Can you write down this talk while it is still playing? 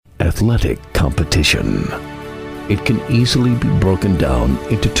athletic competition. It can easily be broken down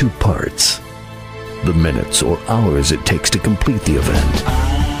into two parts: the minutes or hours it takes to complete the event,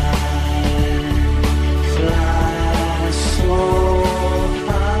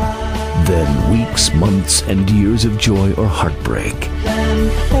 then weeks, months, and years of joy or heartbreak.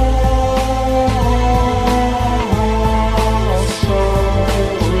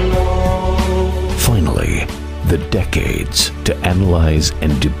 Finally, the decades to analyze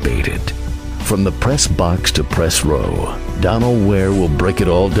and debate it. From the press box to press row, Donald Ware will break it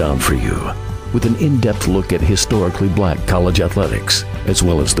all down for you with an in-depth look at historically black college athletics, as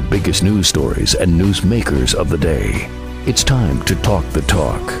well as the biggest news stories and newsmakers of the day. It's time to talk the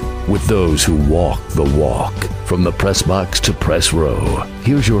talk with those who walk the walk. From the press box to press row,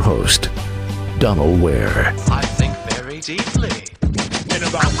 here's your host, Donald Ware. I think very deeply. In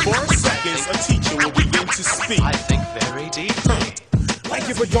about 4 seconds, a teacher will begin to speak. I think very deeply. Thank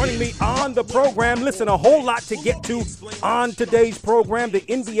you for joining me on the program. Listen, a whole lot to get to on today's program. The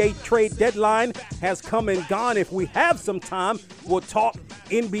NBA trade deadline has come and gone. If we have some time, we'll talk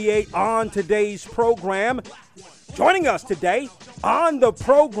NBA on today's program. Joining us today on the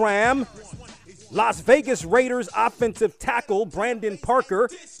program, Las Vegas Raiders offensive tackle Brandon Parker.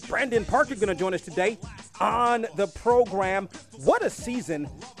 Brandon Parker going to join us today on the program. What a season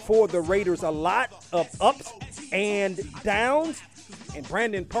for the Raiders. A lot of ups and downs. And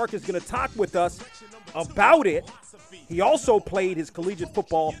Brandon Parker is going to talk with us about it. He also played his collegiate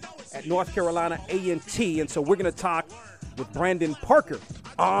football at North Carolina A&T. And so we're going to talk with Brandon Parker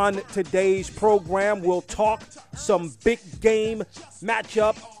on today's program. We'll talk some big game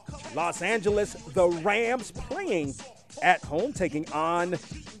matchup. Los Angeles, the Rams playing at home, taking on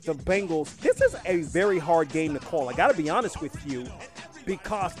the Bengals. This is a very hard game to call. I got to be honest with you,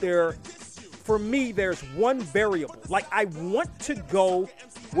 because for me, there's one variable. Like, I want to go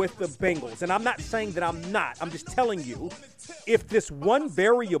with the Bengals, and I'm not saying that I'm not. I'm just telling you, if this one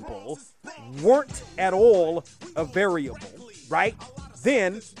variable weren't at all a variable, right,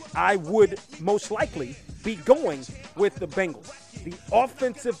 then I would most likely be going with the Bengals. The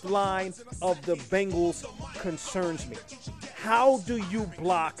offensive line of the Bengals concerns me. How do you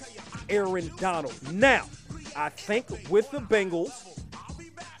block Aaron Donald? Now, I think with the Bengals,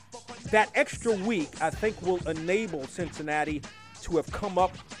 that extra week, I think, will enable Cincinnati to have come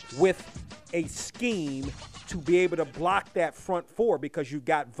up with a scheme to be able to block that front four, because you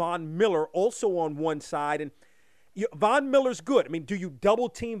got Von Miller also on one side. And Von Miller's good. I mean, do you double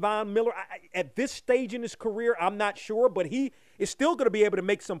team Von Miller? At this stage in his career, I'm not sure, but he is still going to be able to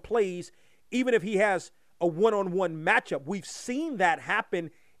make some plays even if he has a one-on-one matchup. We've seen that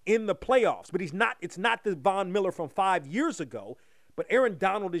happen in the playoffs, but it's not the Von Miller from 5 years ago. But Aaron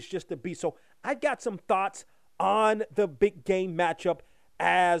Donald is just a beast. So I've got some thoughts on the big game matchup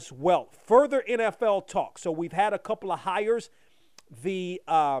as well. Further NFL talk. So we've had a couple of hires. The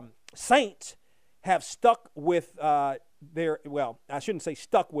Saints have stuck with I shouldn't say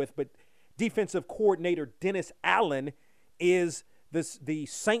stuck with, but defensive coordinator Dennis Allen is the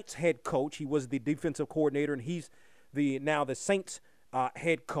Saints head coach. He was the defensive coordinator, and he's now the Saints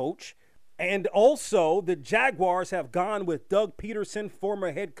head coach. And also, the Jaguars have gone with Doug Peterson,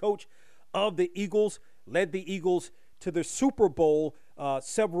 former head coach of the Eagles, led the Eagles to the Super Bowl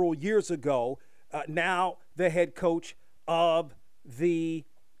several years ago. Now the head coach of the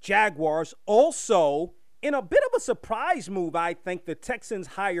Jaguars. Also, in a bit of a surprise move, I think the Texans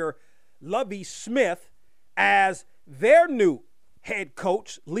hire Lovie Smith as their new head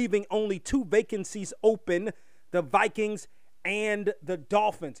coach, leaving only 2 vacancies open, the Vikings and the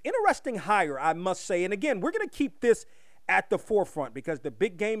Dolphins. Interesting hire, I must say. And again, we're going to keep this at the forefront because the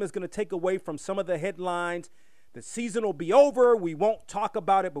big game is going to take away from some of the headlines. The season will be over. We won't talk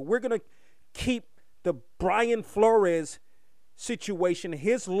about it, but we're going to keep the Brian Flores situation,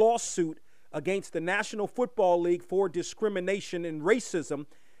 his lawsuit against the National Football League for discrimination and racism,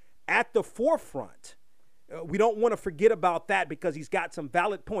 at the forefront. We don't want to forget about that because he's got some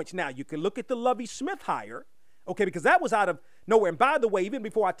valid points. Now, you can look at the Lovie Smith hire, okay, because that was out of nowhere. And by the way, even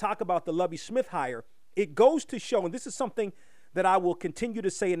before I talk about the Lovie Smith hire, it goes to show, and this is something that I will continue to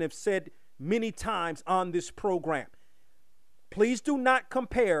say and have said many times on this program, please do not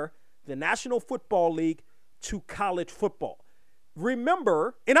compare the National Football League to college football.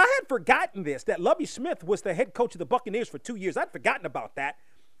 Remember, and I had forgotten this, that Lovie Smith was the head coach of the Buccaneers for 2 years. I'd forgotten about that.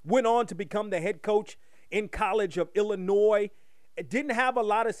 Went on to become the head coach in College of Illinois. It didn't have a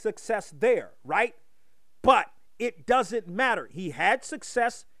lot of success there, right? But it doesn't matter. He had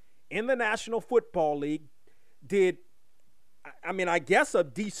success in the National Football League, did, I guess a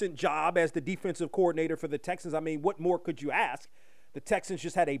decent job as the defensive coordinator for the Texans. I mean, what more could you ask? the Texans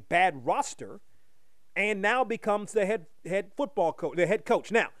just had a bad roster, and now becomes the head football coach, the head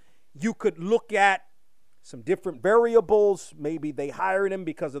coach. Now, you could look at some different variables. Maybe they hired him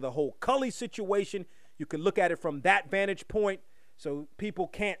because of the whole Culley situation. You could look at it from that vantage point. So people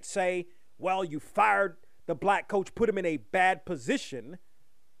can't say, well, you fired the black coach, put him in a bad position,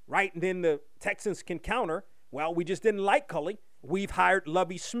 right? And then the Texans can counter, well, we just didn't like Culley. We've hired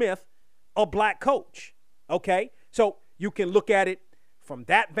Lovie Smith, a black coach, okay? So you can look at it from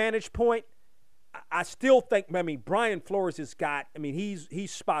that vantage point. I still think, Brian Flores has got,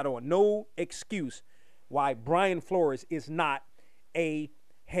 he's spot on. No excuse why Brian Flores is not a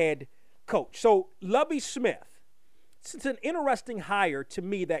head coach. So Lovie Smith, it's an interesting hire to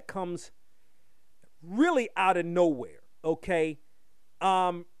me that comes really out of nowhere, okay?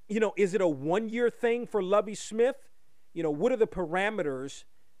 Is it a one-year thing for Lovie Smith? What are the parameters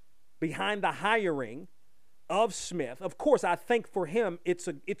behind the hiring of Smith? Of course, I think for him, it's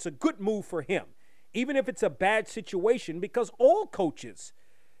a good move for him, even if it's a bad situation, because all coaches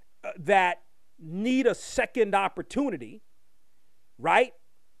that need a second opportunity, right,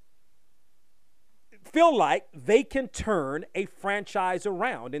 feel like they can turn a franchise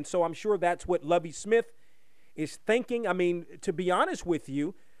around. And so I'm sure that's what Lovie Smith is thinking. To be honest with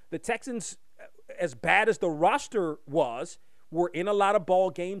you, the Texans, as bad as the roster was, were in a lot of ball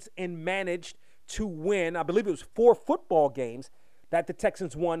games and managed to win. I believe it was 4 football games that the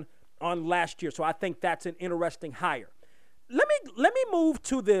Texans won on last year. So I think that's an interesting hire. Let me move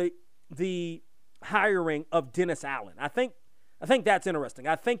to the hiring of Dennis Allen. I think that's interesting.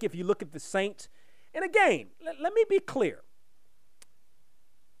 I think if you look at the Saints, and again, let me be clear.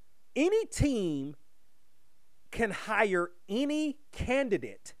 Any team can hire any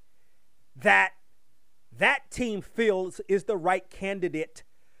candidate that team feels is the right candidate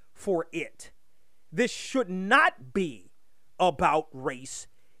for it. This should not be about race.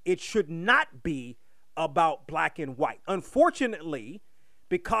 It should not be about black and white. Unfortunately,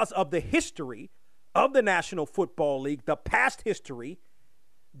 because of the history of the National Football League, the past history,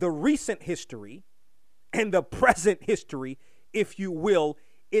 the recent history, and the present history, if you will,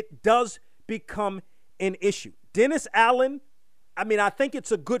 it does become an issue. Dennis Allen, I think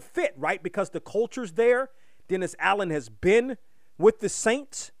it's a good fit, right? Because the culture's there. Dennis Allen has been with the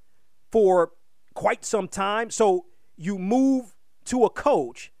Saints for quite some time. So you move to a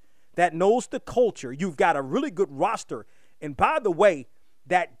coach that knows the culture. You've got a really good roster. And by the way,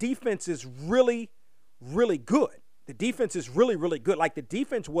 that defense is really, really good. The defense is really, really good. Like, the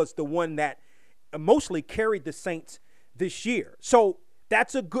defense was the one that mostly carried the Saints this year. So I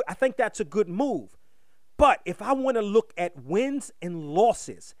think that's a good move. But if I want to look at wins and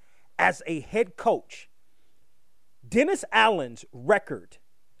losses as a head coach, Dennis Allen's record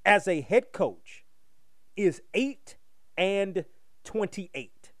as a head coach is 8-28.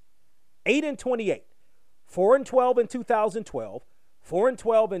 8-28. 4-12 in 2012,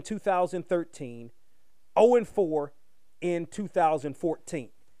 4-12 in 2013, 0-4 in 2014.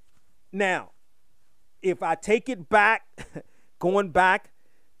 Now, if I take it back, going back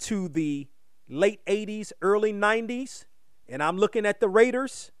to the late 80s, early 90s, and I'm looking at the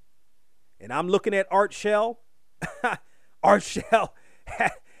Raiders, and I'm looking at Art Shell, Art Shell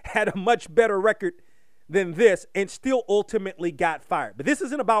had a much better record than this and still ultimately got fired. But this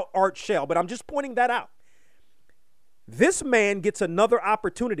isn't about Art Shell, but I'm just pointing that out. This man gets another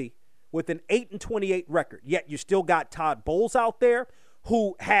opportunity with an 8-28 record, yet you still got Todd Bowles out there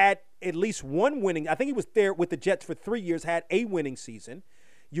who had at least one winning. I think he was there with the Jets for 3 years, had a winning season.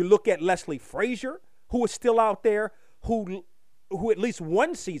 You look at Leslie Frazier, who is still out there, who at least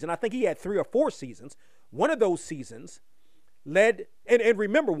one season, I think he had 3 or 4 seasons, one of those seasons led, and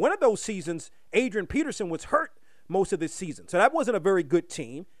remember, one of those seasons, Adrian Peterson was hurt most of this season. So that wasn't a very good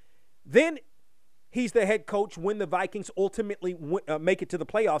team. Then he's the head coach when the Vikings ultimately make it to the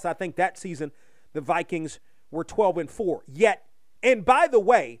playoffs. I think that season the Vikings were 12-4. Yet, and by the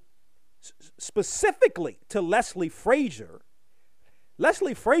way, specifically to Leslie Frazier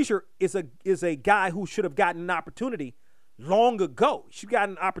is a guy who should have gotten an opportunity long ago. He should have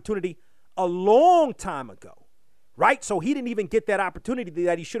gotten an opportunity a long time ago, right? So he didn't even get that opportunity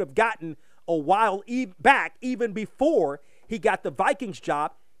that he should have gotten a while back, even before he got the Vikings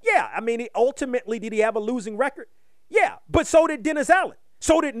job. Yeah, ultimately, did he have a losing record? Yeah, but so did Dennis Allen.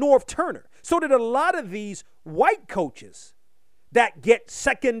 So did Norv Turner. So did a lot of these white coaches that get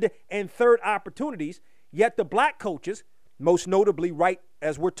second and third opportunities, yet the black coaches, most notably, right,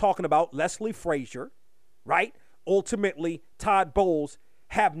 as we're talking about, Leslie Frazier, right, ultimately Todd Bowles,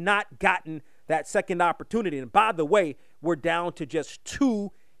 have not gotten that second opportunity. And by the way, we're down to just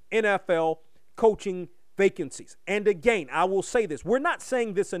 2 NFL coaching vacancies. And again, I will say this. We're not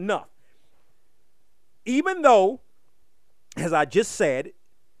saying this enough. Even though, as I just said,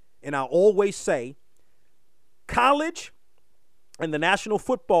 and I always say, college and the National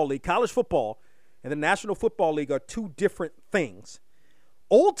Football League, college football and the National Football League are two different things.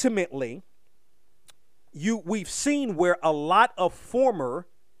 Ultimately, we've seen where a lot of former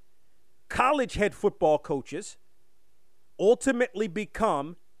college head football coaches ultimately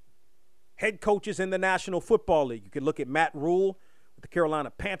become head coaches in the National Football League. You can look at Matt Rule with the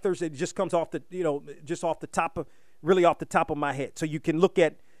Carolina Panthers. It just comes off off the top of my head. So you can look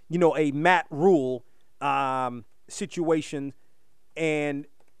at, a Matt Rule situation and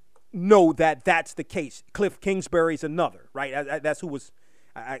know that that's the case. Cliff Kingsbury's another, right? That's who was,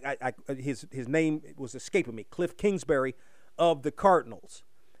 his name was escaping me. Cliff Kingsbury of the Cardinals,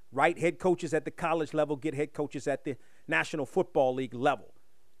 right? Head coaches at the college level get head coaches at the National Football League level.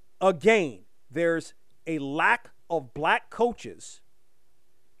 Again, there's a lack of black coaches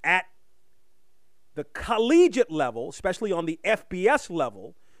at the collegiate level, especially on the FBS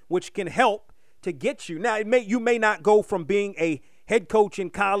level, which can help to get you. Now, you may not go from being a head coach in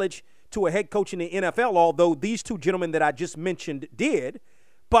college to a head coach in the NFL, although these two gentlemen that I just mentioned did,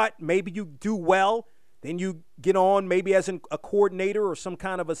 but maybe you do well, then you get on maybe as a coordinator or some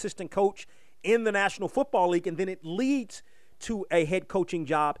kind of assistant coach in the National Football League, and then it leads to a head coaching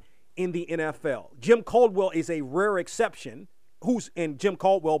job in the NFL. Jim Caldwell is a rare exception, and Jim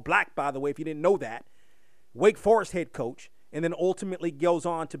Caldwell, black, by the way, if you didn't know that, Wake Forest head coach, and then ultimately goes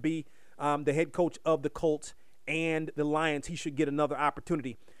on to be the head coach of the Colts and the Lions. He should get another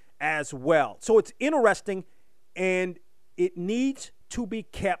opportunity as well. So it's interesting, and it needs to be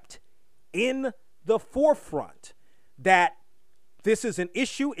kept in the forefront that this is an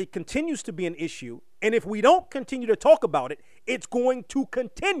issue. It continues to be an issue. And if we don't continue to talk about it, it's going to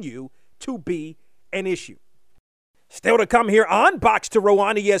continue to be an issue. Still to come here on Box to Row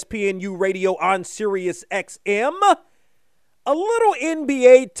on ESPNU Radio on Sirius XM. A little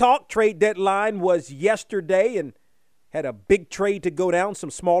NBA talk. Trade deadline was yesterday and had a big trade to go down, some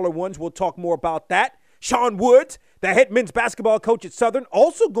smaller ones. We'll talk more about that. Sean Woods, the head men's basketball coach at Southern,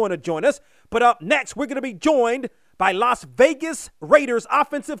 also going to join us. But up next, we're going to be joined by Las Vegas Raiders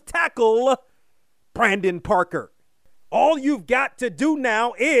offensive tackle Brandon Parker. All you've got to do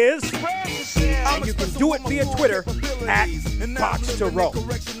now is, and you can do it via Twitter, at Box to Row.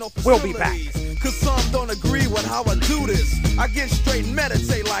 We'll be back. Cause some don't agree with how I do this. I get straight and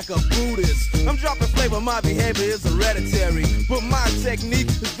meditate like a Buddhist. I'm dropping flavor, my behavior is hereditary. But my technique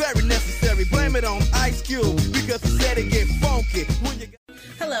is very necessary. Blame it on Ice Cube, because he said it get funky.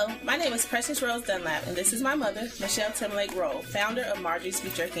 Hello, my name is Precious Rose Dunlap, and this is my mother, Michelle Timberlake Rowe, founder of Marjorie's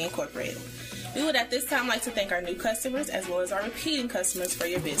Beef Jerky Incorporated. We would at this time like to thank our new customers as well as our repeating customers for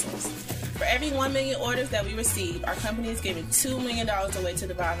your business. For every 1 million orders that we receive, our company is giving $2 million away to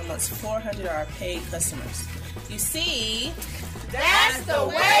divide amongst 400 of our paid customers. You see, that's the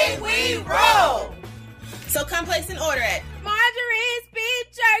way we roll. So come place an order at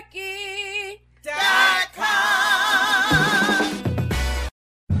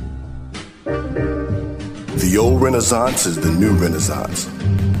Marjorie'sBeefJerky.com. The old Renaissance is the new Renaissance,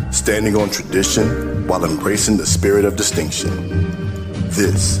 standing on tradition while embracing the spirit of distinction.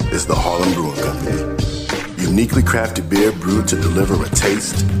 This is the Harlem Brewing Company. Uniquely crafted beer brewed to deliver a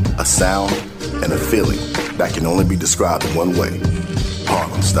taste, a sound, and a feeling that can only be described in one way: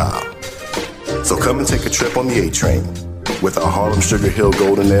 Harlem style. So come and take a trip on the A Train with our Harlem Sugar Hill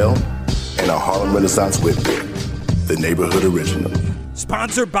Golden Ale and our Harlem Renaissance Wit Beer, the neighborhood original.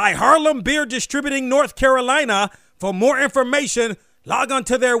 Sponsored by Harlem Beer Distributing North Carolina. For more information, log on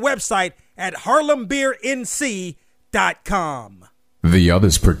to their website at harlembeernc.com. The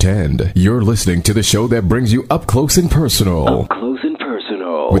others pretend. You're listening to the show that brings you up close and personal. Up close and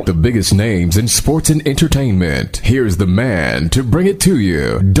personal. With the biggest names in sports and entertainment. Here's the man to bring it to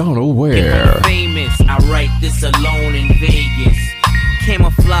you, Donald Ware. Famous, I write this alone in Vegas.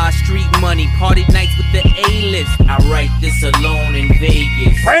 Camouflage, street money, party nights with the A-list. I write this alone in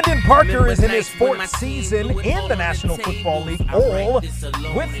Vegas. Brandon Parker is in his fourth season in the National Football League, all with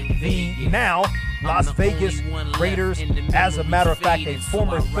the now Las Vegas Raiders. As a matter of fact, a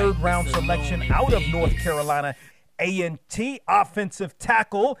former third-round selection out of North Carolina A&T offensive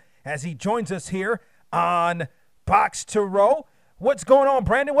tackle, as he joins us here on Box to Row. What's going on,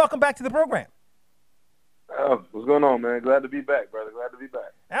 Brandon? Welcome back to the program. What's going on, man? Glad to be back, brother. Glad to be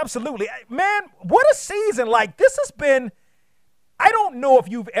back. Absolutely. Man, what a season. Like, this has been, I don't know if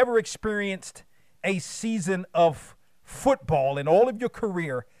you've ever experienced a season of football in all of your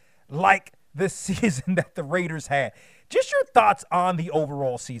career like the season that the Raiders had. Just your thoughts on the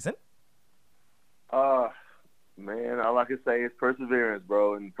overall season. Man, all I can say is perseverance,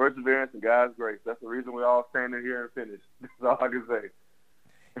 bro, and perseverance and God's grace. That's the reason we all standing here and finished. That's all I can say.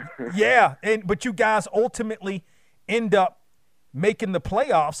 Yeah, but you guys ultimately end up making the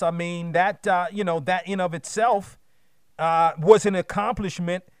playoffs. I mean, that that in of itself was an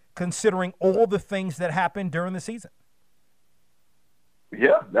accomplishment considering all the things that happened during the season.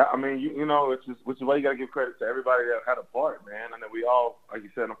 Yeah, which is why you got to give credit to everybody that had a part, man. I know we all, like you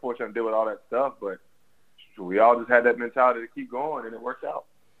said, unfortunately deal with all that stuff, but we all just had that mentality to keep going, and it worked out.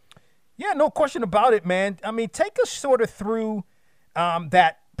 Yeah, no question about it, man. I mean, take us sort of through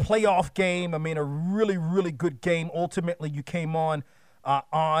that playoff game. I mean, a really, really good game. Ultimately, you came on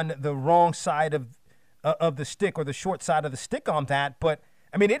the wrong side of the stick, or the short side of the stick on that. But,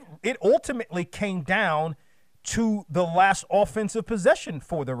 I mean, it ultimately came down to the last offensive possession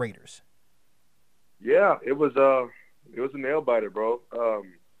for the Raiders. Yeah, it was a nail biter, bro.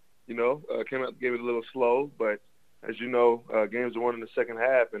 Came out the game a little slow, but as you know, games are won in the second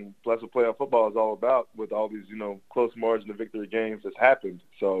half, and that's what playoff football is all about, with all these, close margin of victory games that's happened.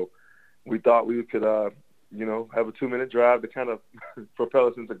 So we thought we could, have a 2-minute drive to kind of propel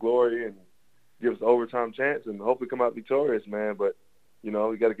us into glory and give us an overtime chance and hopefully come out victorious, man. But, we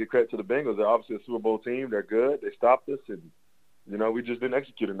got to give credit to the Bengals. They're obviously a Super Bowl team. They're good. They stopped us, and, we just didn't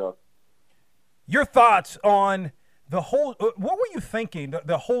execute enough. Your thoughts on the whole what were you thinking,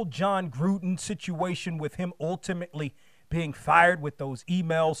 the whole Jon Gruden situation with him ultimately being fired, with those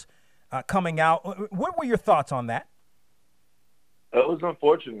emails coming out? What were your thoughts on that? It was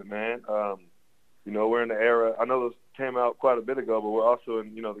unfortunate, man. We're in the era, I know this came out quite a bit ago, but we're also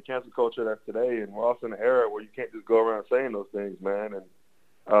in, the cancel culture that's today, and we're also in an era where you can't just go around saying those things, man. And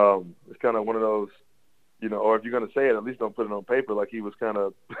it's kind of one of those, or if you're going to say it, at least don't put it on paper, like he was kind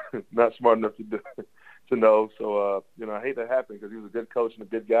of not smart enough to know. So, I hate that happened because he was a good coach and a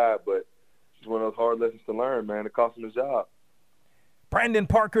good guy, but it's one of those hard lessons to learn, man. It cost him his job. Brandon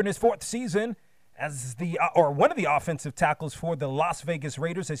Parker in his 4th season as one of the offensive tackles for the Las Vegas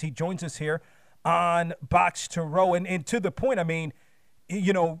Raiders, as he joins us here on Box to Row. And to the point, I mean,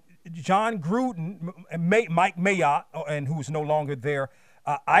 Jon Gruden, Mike Mayock, and who's no longer there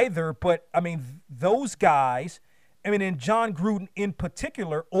either, but, I mean, those guys, and Jon Gruden in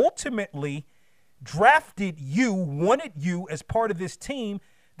particular, ultimately drafted you, wanted you as part of this team.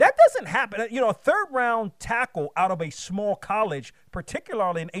 That doesn't happen. A third-round tackle out of a small college,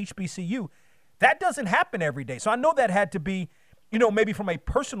 particularly in HBCU, that doesn't happen every day. So I know that had to be, maybe from a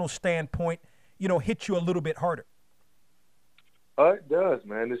personal standpoint, hit you a little bit harder. It does,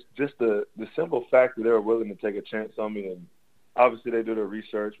 man. It's just the simple fact that they were willing to take a chance on me. And obviously they do their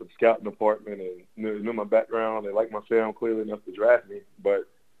research with the scouting department and knew my background. They liked my film clearly enough to draft me. But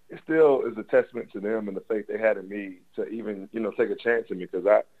it still is a testament to them and the faith they had in me to even, take a chance in me, because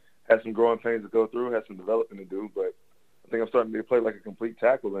I had some growing pains to go through, had some development to do. But I think I'm starting to play like a complete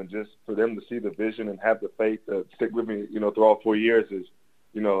tackle, and just for them to see the vision and have the faith to stick with me, through all 4 years is,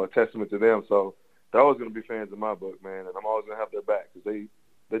 a testament to them. So they're always going to be fans in my book, man, and I'm always going to have their back, because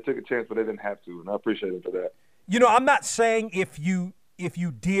they took a chance, but they didn't have to, and I appreciate them for that. I'm not saying if you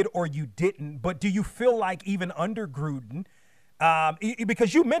did or you didn't, but do you feel like even under Gruden,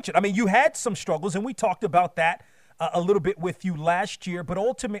 because you mentioned, you had some struggles, and we talked about that a little bit with you last year, but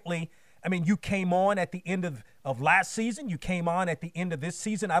ultimately, you came on at the end of last season. You came on at the end of this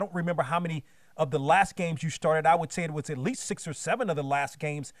season. I don't remember how many of the last games you started. I would say it was at least 6 or 7 of the last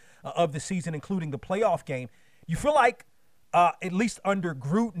games of the season, including the playoff game. You feel like, at least under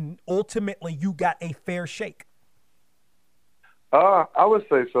Gruden, ultimately you got a fair shake? I would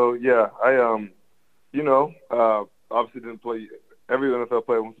say so, yeah. I, obviously didn't play – every NFL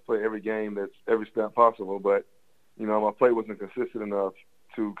player wants to play every game that's every snap possible, but, my play wasn't consistent enough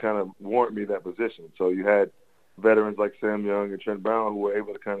to kind of warrant me that position. So you had veterans like Sam Young and Trent Brown who were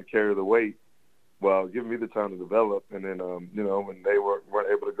able to kind of carry the weight while giving me the time to develop. And then, when they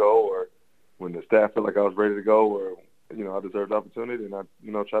weren't able to go, or when the staff felt like I was ready to go, or, I deserved the opportunity, and I,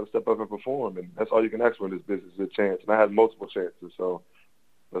 try to step up and perform. And that's all you can ask for in this business, is a chance. And I had multiple chances, so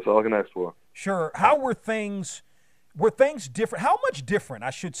that's all I can ask for. Sure. How were things different? How much different, I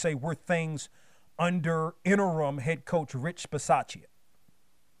should say, were things under interim head coach Rich Bisaccia?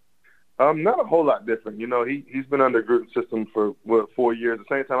 Not a whole lot different. He's been under Gruden's system for 4 years, the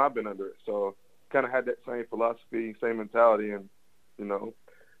same time I've been under it. So kind of had that same philosophy, same mentality, and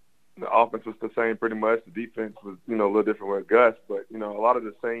the offense was the same pretty much. The defense was a little different with Gus, but a lot of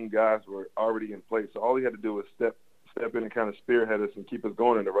the same guys were already in place. So all he had to do was step in and kind of spearhead us and keep us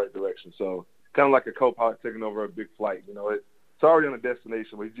going in the right direction. So kind of like a co-pilot taking over a big flight. It's already on a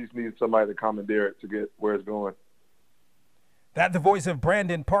destination, but you just need somebody to commandeer it to get where it's going. That the voice of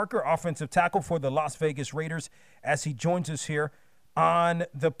Brandon Parker, offensive tackle for the Las Vegas Raiders, as he joins us here on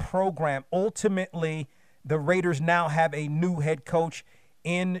the program. Ultimately, the Raiders now have a new head coach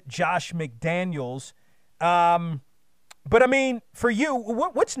in Josh McDaniels. But, I mean, for you,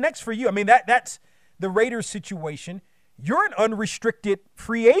 what's next for you? I mean, that's the Raiders situation. You're an unrestricted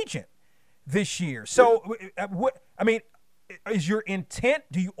free agent this year. So, is your intent,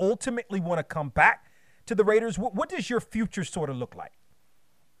 do you ultimately want to come back to the Raiders? What does your future sort of look like?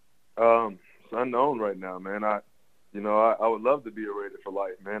 It's unknown right now, man. I would love to be a Raider for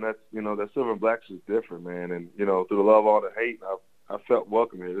life, man. That's, that silver and black is different, man. And, through the love, all the hate, I felt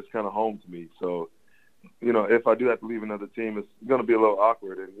welcome here. It's kind of home to me. So, if I do have to leave another team, it's going to be a little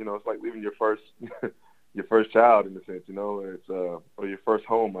awkward. And, it's like leaving your first your first child in a sense, it's or your first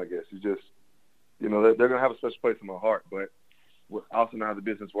home, I guess. You just, they're going to have a special place in my heart. But I also know how the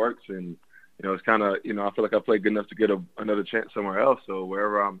business works. And, it's kind of, I feel like I played good enough to get another chance somewhere else. So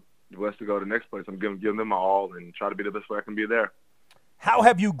wherever I'm blessed to go to the next place, I'm giving them my all and try to be the best way I can be there. How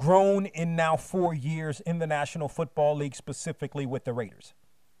have you grown in now 4 years in the National Football League, specifically with the Raiders?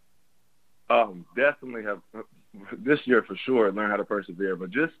 Definitely have this year for sure learned how to persevere.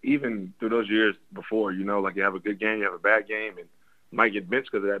 But just even through those years before, like you have a good game, you have a bad game, and you might get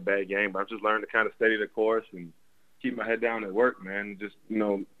benched because of that bad game. But I've just learned to kind of steady the course and keep my head down at work, man. Just,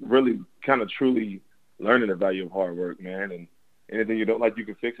 really kind of truly learning the value of hard work, man. And anything you don't like, you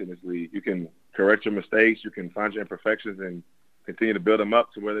can fix it in this league. You can correct your mistakes. You can find your imperfections and continue to build them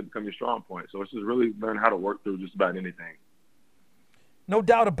up to where they become your strong point. So it's just really learning how to work through just about anything. No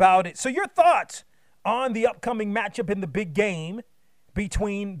doubt about it. So your thoughts on the upcoming matchup in the big game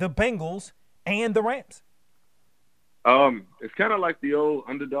between the Bengals and the Rams? It's kind of like the old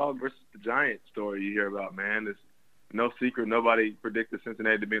underdog versus the giant story you hear about, man. It's no secret. Nobody predicted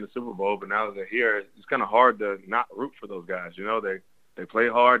Cincinnati to be in the Super Bowl, but now that they're here, it's kind of hard to not root for those guys. They play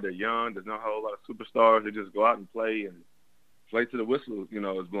hard. They're young. There's not a whole lot of superstars. They just go out and play to the whistle,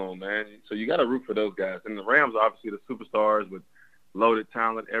 is blown, man. So you got to root for those guys. And the Rams are obviously the superstars with loaded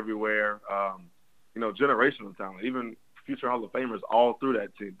talent everywhere, generational talent, even future Hall of Famers all through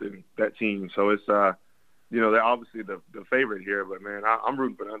that team. So it's, they're obviously the favorite here, but, man, I'm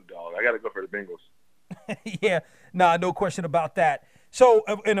rooting for the underdog. I got to go for the Bengals. Yeah, no question about that. So,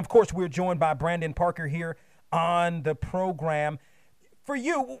 and, of course, we're joined by Brandon Parker here on the program. For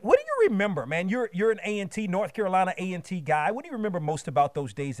you, what do you remember, man? You're an A&T, North Carolina A&T guy. What do you remember most about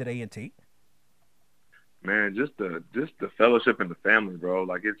those days at A&T? Man, just the fellowship and the family, bro.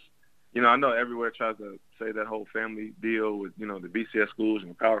 Like it's, I know everywhere tries to say that whole family deal with, the BCS schools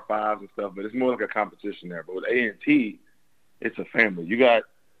and Power Fives and stuff, but it's more like a competition there. But with A&T, it's a family. You got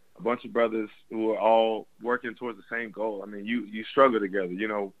a bunch of brothers who are all working towards the same goal. I mean, you struggle together,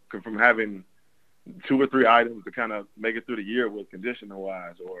 from having 2 or 3 items to kind of make it through the year with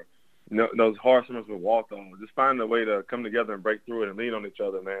conditioning-wise, or those hard summers with walk-ons. Just finding a way to come together and break through it and lean on each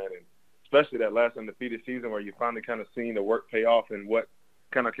other, man. And especially that last undefeated season where you finally kind of seen the work pay off and what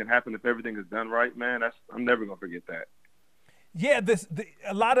kind of can happen if everything is done right, man. I'm never going to forget that. Yeah,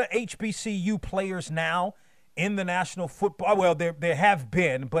 a lot of HBCU players now in the National Football. Well, there have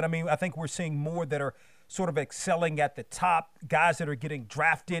been, but, I think we're seeing more that are sort of excelling at the top, guys that are getting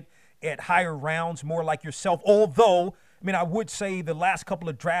drafted at higher rounds, more like yourself. Although, I would say the last couple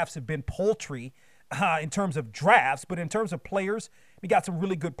of drafts have been paltry in terms of drafts, but in terms of players, we got some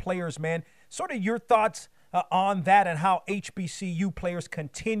really good players, man. Sort of your thoughts on that and how HBCU players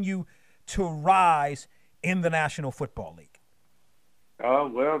continue to rise in the National Football League.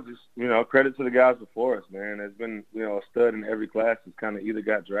 Well, just, credit to the guys before us, man. There's been, a stud in every class that's kind of either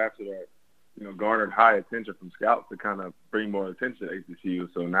got drafted or, garnered high attention from scouts to kind of bring more attention to HBCU.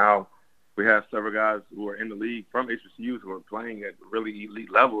 So now we have several guys who are in the league from HBCUs who are playing at really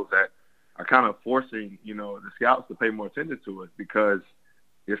elite levels that are kind of forcing, the scouts to pay more attention to us, because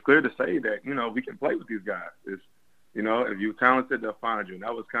it's clear to say that, we can play with these guys. It's, if you're talented, they'll find you. And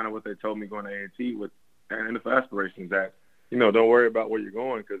that was kind of what they told me going to A&T with NFL aspirations, that, don't worry about where you're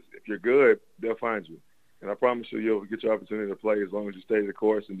going, because if you're good, they'll find you. And I promise you'll get your opportunity to play as long as you stay the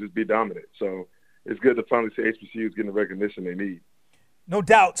course and just be dominant. So it's good to finally see HBCUs getting the recognition they need. No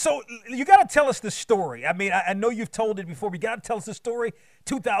doubt. So you got to tell us the story. I know you've told it before. We got to tell us the story.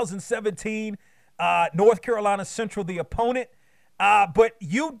 2017, North Carolina Central, the opponent. But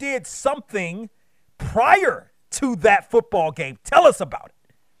you did something prior to that football game. Tell us about it.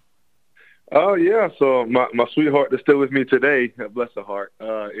 Oh, yeah. So my sweetheart that's still with me today, bless her heart,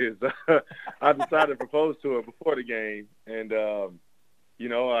 is I decided to propose to her before the game. And,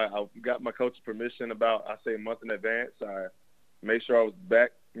 I got my coach's permission about, I say, a month in advance. I made sure I was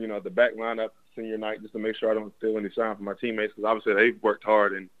back, the back lineup senior night just to make sure I don't steal any shine from my teammates, because obviously they've worked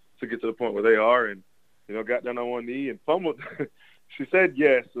hard and to get to the point where they are, and got down on one knee and fumbled. She said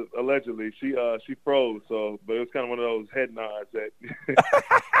yes, allegedly. She froze, but it was kind of one of those head nods that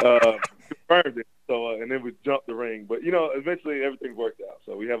confirmed it. So and then we jumped the ring, but eventually everything worked out.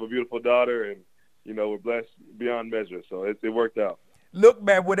 So we have a beautiful daughter, and we're blessed beyond measure. So it worked out. Look,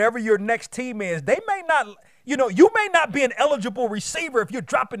 man, whatever your next team is, they may not, you may not be an eligible receiver if you're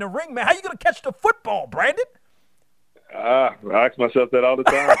dropping the ring, man. How you going to catch the football, Brandon? I ask myself that all the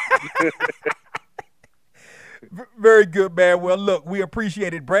time. Very good, man. Well, look, we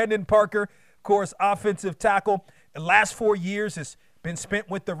appreciate it. Brandon Parker, of course, offensive tackle. The last 4 years has been spent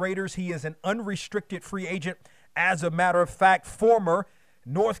with the Raiders. He is an unrestricted free agent. As a matter of fact, former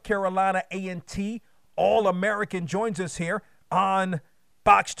North Carolina A&T All-American joins us here on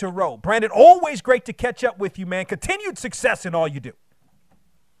Box to Row. Brandon, always great to catch up with you, man. Continued success in all you do.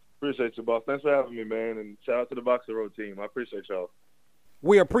 Appreciate you, boss. Thanks for having me, man. And shout out to the Box to Row team. I appreciate y'all.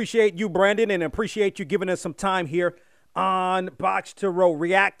 We appreciate you, Brandon, and appreciate you giving us some time here on Box to Row.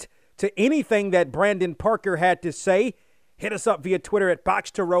 React to anything that Brandon Parker had to say. Hit us up via Twitter at Box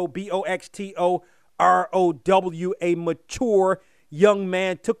to Row, BoxTorow. A mature young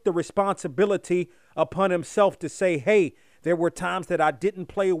man took the responsibility upon himself to say, hey, there were times that I didn't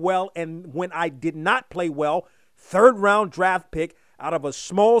play well, and when I did not play well, third-round draft pick out of a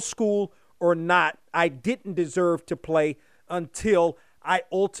small school or not, I didn't deserve to play until I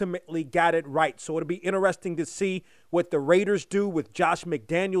ultimately got it right. So it'll be interesting to see what the Raiders do with Josh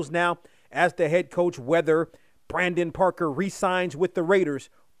McDaniels now as the head coach, whether Brandon Parker re-signs with the Raiders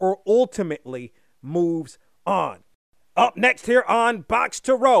or ultimately moves on. Up next here on Box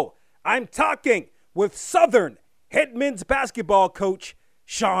to Row, I'm talking with Southern head men's basketball coach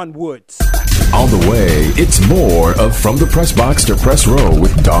Sean Woods. On the way, it's more of From the Press Box to Press Row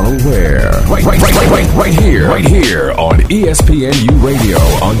with Donald Ware. Right here on ESPNU Radio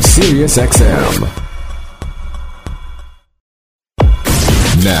on Sirius XM.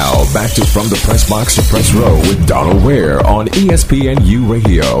 Now, back to From the Press Box to Press Row with Donald Ware on ESPNU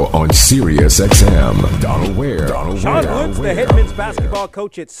Radio on Sirius XM. Donald Ware. Sean Woods, the head men's basketball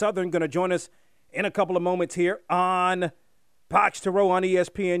coach at Southern, going to join us in a couple of moments here on Box to Row on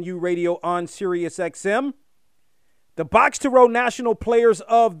ESPNU Radio on Sirius XM. The Box to Row National Players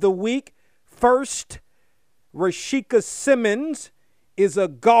of the Week. First, Rashika Simmons is a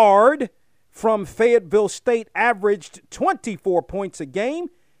guard from Fayetteville State, averaged 24 points a game.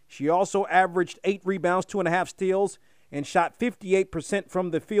 She also averaged 8 rebounds, 2.5 steals, and shot 58%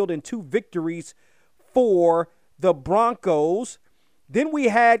 from the field in 2 victories for the Broncos. Then we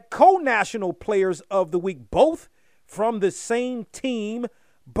had co-national players of the week, both from the same team,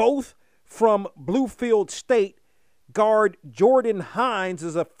 both from Bluefield State. Guard Jordan Hines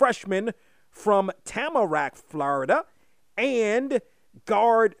is a freshman from Tamarack, Florida, and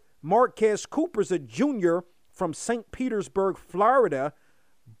guard Marquez Cooper's a junior from St. Petersburg, Florida.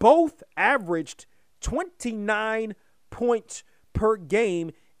 Both averaged 29 points per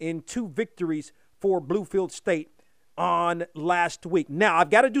game in 2 victories for Bluefield State on last week. Now, I've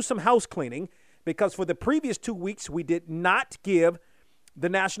got to do some house cleaning because for the previous 2 weeks, we did not give the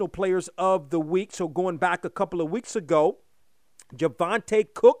National Players of the Week. So going back a couple of weeks ago,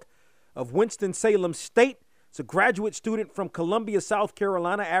 Javante Cook of Winston-Salem State, is a graduate student from Columbia, South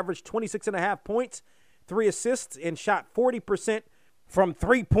Carolina, averaged 26.5 points, 3 assists, and shot 40% from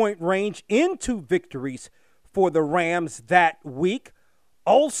three-point range in 2 victories for the Rams that week.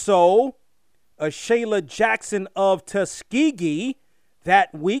 Also, Shayla Jackson of Tuskegee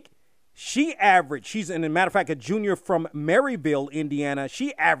that week. She's, as a matter of fact, a junior from Maryville, Indiana.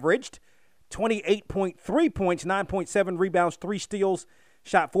 She averaged 28.3 points, 9.7 rebounds, 3 steals,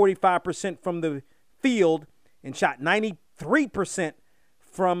 shot 45% from the field, and shot 93%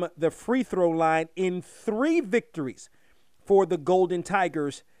 from the free throw line in 3 victories for the Golden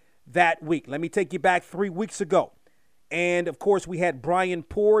Tigers that week. Let me take you back 3 weeks ago. And, of course, we had Brian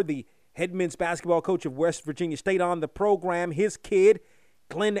Poore, the head men's basketball coach of West Virginia State, on the program. His kid,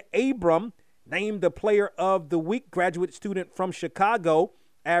 Glenn Abram, named the player of the week, graduate student from Chicago,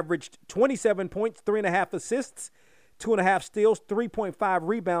 averaged 27 points, 3.5 assists, 2.5 steals, 3.5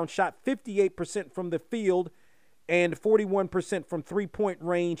 rebounds, shot 58% from the field and 41% from three-point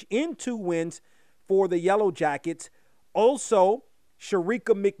range in 2 wins for the Yellow Jackets. Also,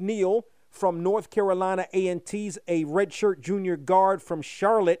 Sharika McNeil from North Carolina A&T's, a redshirt junior guard from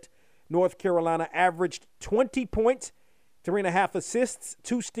Charlotte, North Carolina, averaged 20 points, 3.5 assists,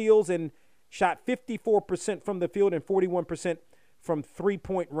 2 steals, and shot 54% from the field and 41% from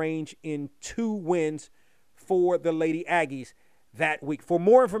three-point range in 2 wins for the Lady Aggies that week. For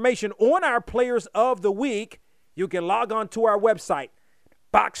more information on our Players of the Week, you can log on to our website,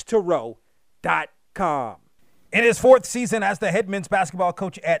 boxtorow.com. In his fourth season as the head men's basketball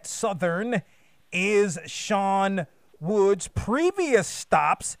coach at Southern is Sean Woods. Previous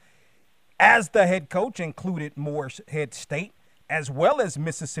stops as the head coach included Morehead State, as well as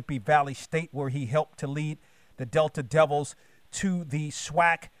Mississippi Valley State, where he helped to lead the Delta Devils to the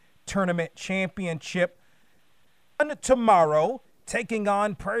SWAC Tournament Championship. Tomorrow, taking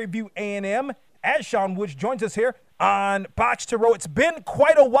on Prairie View A&M, as Sean Woods joins us here on Box to Row. It's been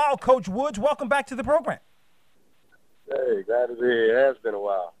quite a while, Coach Woods. Welcome back to the program. Hey, glad to be here. It has been a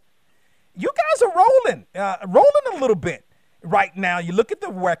while. You guys are rolling a little bit right now. You look at the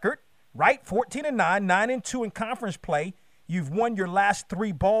record, right? 14-9, 9-2 in conference play. You've won your last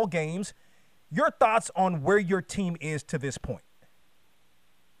 3 ball games. Your thoughts on where your team is to this point?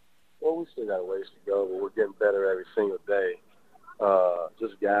 Well, we still got a ways to go, but we're getting better every single day.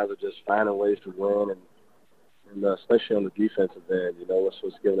 Just guys are just finding ways to win, and especially on the defensive end, what's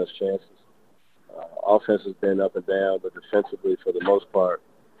giving us chances. Offense has been up and down, but defensively, for the most part,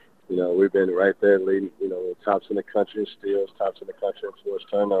 we've been right there leading, tops in the country in steals, tops in the country in forced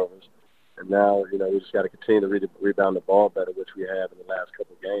turnovers. And now, we just got to continue to rebound the ball better, which we have in the last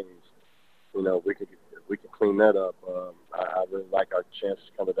couple of games. We can clean that up. I really like our chances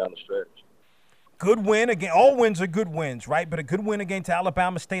coming down the stretch. Good win again. All wins are good wins, right? But a good win against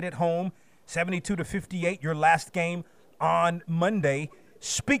Alabama State at home, 72-58, your last game on Monday.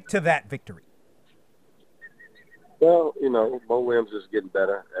 Speak to that victory. Well, Mo Williams is getting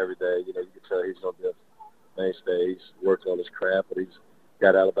better every day. You can tell he's going to be a mainstay. He's working on his craft, but he's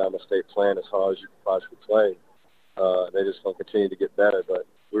got Alabama State playing as hard as you can possibly play. They're just going to continue to get better. But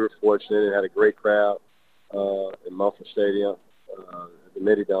we were fortunate and had a great crowd in Mumford Stadium, at the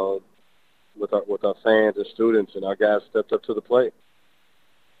Mitty Dome, with our fans and students, and our guys stepped up to the plate.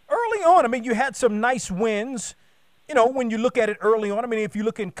 Early on, you had some nice wins. When you look at it early on, if you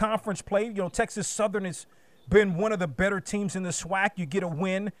look in conference play, Texas Southern has been one of the better teams in the SWAC. You get a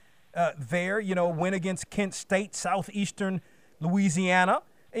win there, win against Kent State, Southeastern Louisiana.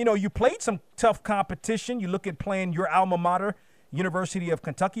 You played some tough competition. You look at playing your alma mater, University of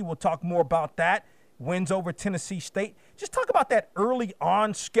Kentucky. We'll talk more about that. Wins over Tennessee State. Just talk about that early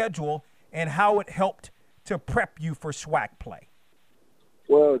on schedule and how it helped to prep you for SWAC play.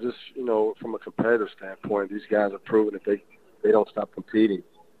 Well, just, from a competitive standpoint, these guys have proven that they don't stop competing.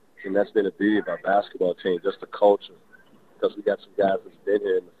 And that's been the beauty of our basketball team, just the culture. Because we got some guys that's been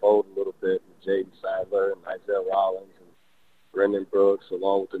here in the fold a little bit, and Jaden Sadler and Isaiah Rollins and Brendan Brooks,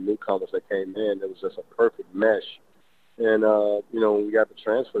 along with the newcomers that came in. It was just a perfect mesh. And, when we got the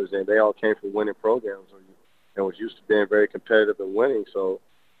transfers in, they all came from winning programs and was used to being very competitive and winning. So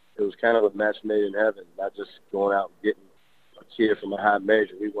it was kind of a match made in heaven, not just going out and getting a kid from a high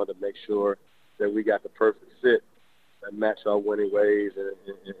major. We wanted to make sure that we got the perfect fit that matched our winning ways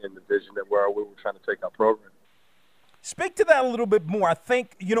and the vision that where we were trying to take our program. Speak to that a little bit more. I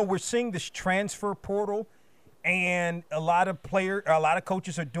think, we're seeing this transfer portal, and a lot of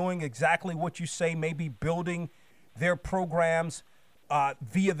coaches are doing exactly what you say, maybe building their programs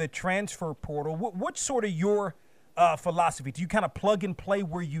via the transfer portal. What's sort of your philosophy? Do you kind of plug and play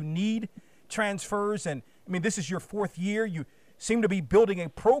where you need transfers? And, this is your 4th year. You seem to be building a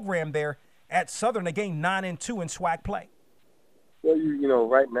program there at Southern, again, 9-2 in SWAC play. Well,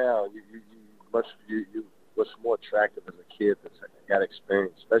 right now, what's more attractive as a kid that's got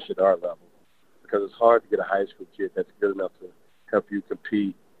experience, especially at our level, because it's hard to get a high school kid that's good enough to help you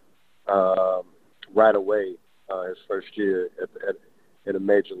compete right away his first year at a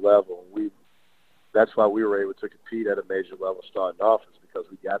major level. That's why we were able to compete at a major level starting off, is because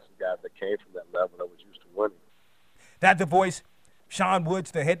we got some guys that came from that level that was used to winning. That the voice, Sean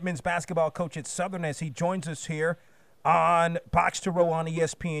Woods, the head men's basketball coach at Southern, as he joins us here on Box to Row on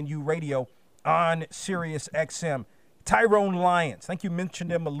ESPNU Radio on Sirius XM. Tyrone Lyons, I think you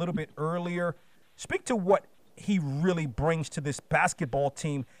mentioned him a little bit earlier. Speak to what he really brings to this basketball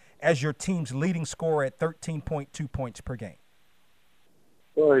team as your team's leading scorer at 13.2 points per game.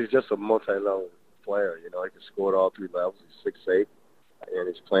 Well, he's just a multi-level player. He can score at all 3 levels. He's 6'8", and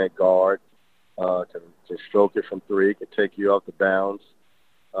he's playing guard. Can stroke it from 3, can take you off the bounds.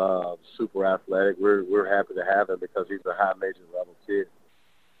 Super athletic. We're happy to have him because he's a high major level kid.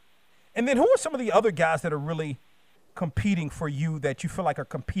 And then who are some of the other guys that are really competing for you, that you feel like are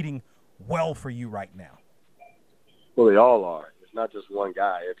competing well for you right now? Well, they all are. It's not just one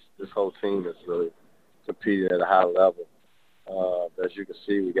guy. This whole team is really competing at a high level. As you can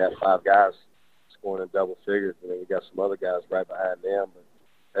see, we got 5 guys scoring in double figures, and then we got some other guys right behind them.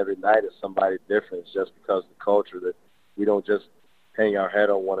 But every night is somebody different. It's just because of the culture that we don't just hang our head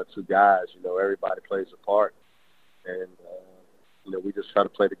on one or two guys. You know, everybody plays a part. And, you know, we just try to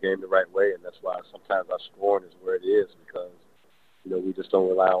play the game the right way, and that's why sometimes our scoring is where it is because, you know, we just don't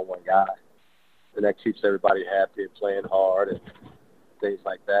rely on one guy. And that keeps everybody happy and playing hard and things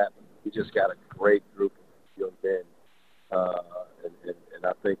like that. But we just got a great group of young men. And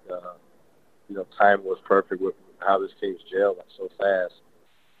I think, you know, timing was perfect with how this team's gelled so fast.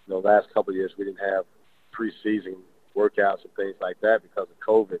 You know, last couple of years we didn't have preseason workouts and things like that because of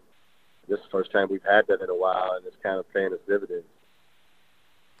COVID. This is the first time we've had that in a while, and it's kind of paying us dividends.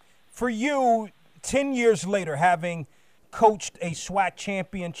 For you, 10 years later, having coached a SWAC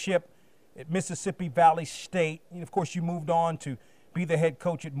championship at Mississippi Valley State, and of course you moved on to be the head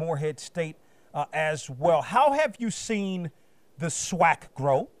coach at Morehead State as well. How have you seen the SWAC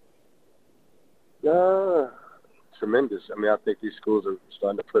grow? Tremendous. I mean, I think these schools are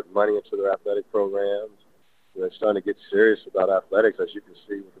starting to put money into their athletic programs. They're starting to get serious about athletics, as you can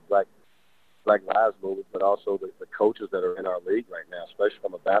see with the Black Lives Movement, but also the coaches that are in our league right now, especially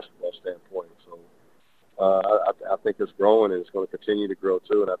from a basketball standpoint. So I think it's growing, and it's going to continue to grow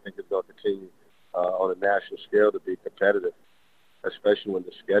too, and I think it's going to continue on a national scale to be competitive, especially when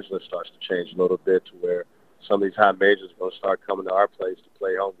the scheduling starts to change a little bit to where some of these high majors are going to start coming to our place to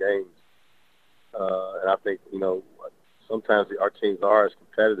play home games. And I think, you know, sometimes our teams are as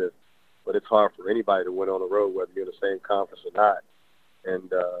competitive, but it's hard for anybody to win on the road, whether you're in the same conference or not.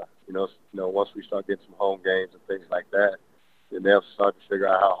 And, you know, once we start getting some home games and things like that, then they'll start to figure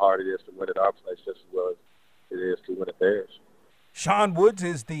out how hard it is to win at our place just as well as it is to win at theirs. Sean Woods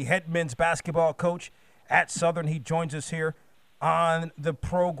is the head men's basketball coach at Southern. He joins us here on the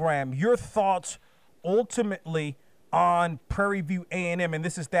program. Your thoughts ultimately on Prairie View A&M, and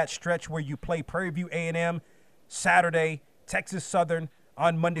this is that stretch where you play Prairie View A&M Saturday, Texas Southern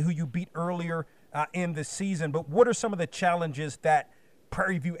on Monday, who you beat earlier in the season. But what are some of the challenges that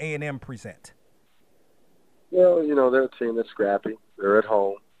Prairie View A&M present? Well, you know, they're a team that's scrappy. They're at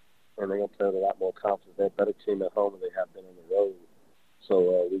home, and they're going to play with a lot more confidence. They're a better team at home than they have been on the road.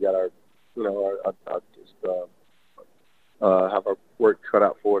 So we got have our work cut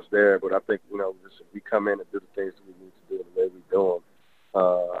out for us there. But I think, you know, if we come in and do the things that we need to do the way we do them,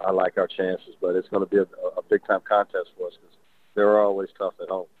 I like our chances. But it's going to be a big-time contest for us because they're always tough at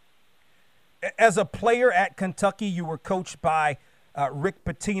home. As a player at Kentucky, you were coached by Rick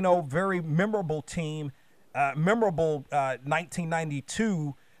Pitino, very memorable team, memorable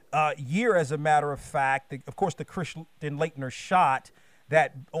 1992 year, as a matter of fact. Of course, the Christian Laettner shot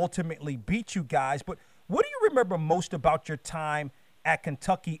that ultimately beat you guys. But what do you remember most about your time at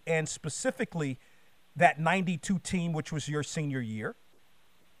Kentucky and specifically that 92 team, which was your senior year?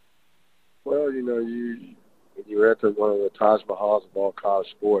 Well, you know, you're at one of the Taj Mahals of all college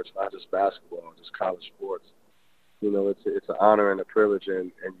sports, not just basketball, just college sports. You know, it's an honor and a privilege,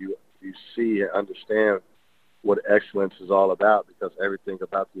 and you see and understand what excellence is all about because everything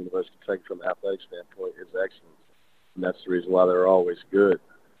about the University of Kentucky from an athletic standpoint is excellent. And that's the reason why they're always good.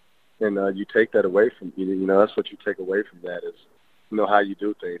 And you take that away from, you know, that's what you take away from that is, you know, how you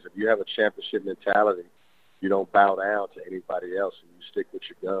do things. If you have a championship mentality, you don't bow down to anybody else and you stick with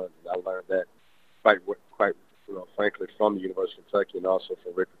your guns. And I learned that quite you know, frankly, from the University of Kentucky and also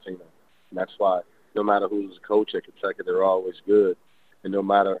from Rick Pitino. And that's why no matter who's the coach at Kentucky, they're always good. And no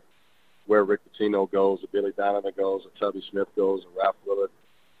matter where Rick Pitino goes, or Billy Donovan goes, or Tubby Smith goes, or Ralph Willard,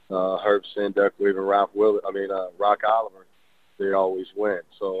 Herb Sendek, or even Rock Oliver, they always win.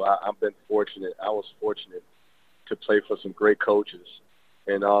 So I've been fortunate. I was fortunate to play for some great coaches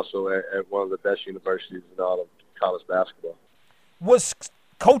and also at one of the best universities in all of college basketball. Was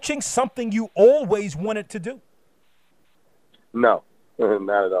coaching something you always wanted to do? No,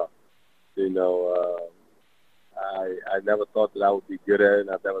 not at all. You know, I never thought that I would be good at it, and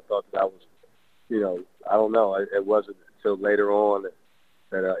I never thought that I was, you know, I don't know. It wasn't until later on that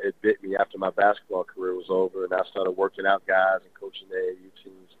it bit me after my basketball career was over, and I started working out guys and coaching the AAU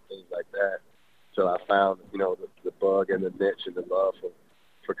teams and things like that until I found, you know, the bug and the niche and the love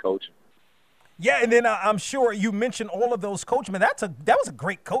for coaching. Yeah, and then I'm sure you mentioned all of those coaches. Man, that was a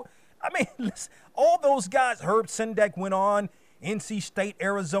great coach. I mean, listen, all those guys. Herb Sendek went on, NC State,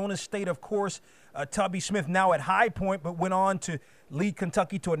 Arizona State, of course. Tubby Smith now at High Point, but went on to lead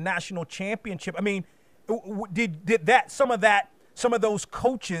Kentucky to a national championship. I mean, did some of those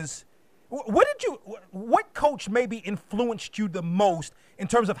coaches? What coach maybe influenced you the most in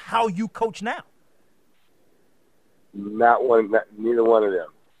terms of how you coach now? Neither one of them.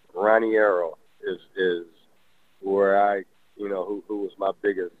 Ronnie Arrow is where I, you know, who was my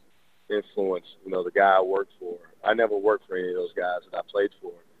biggest influence. You know, the guy I worked for. I never worked for any of those guys that I played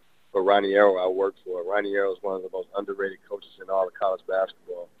for, for Raniero I worked for. Raniero is one of the most underrated coaches in all of college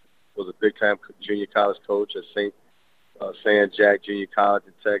basketball. Was a big-time junior college coach at St. Jack Junior College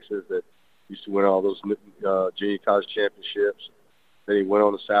in Texas that used to win all those junior college championships. Then he went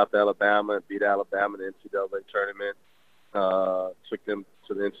on to South Alabama and beat Alabama in the NCAA tournament. Took them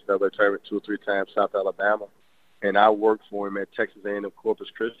to the NCAA tournament 2 or 3 times, South Alabama. And I worked for him at Texas A&M Corpus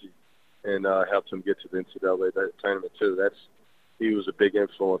Christi and helped him get to the NCAA tournament too. He was a big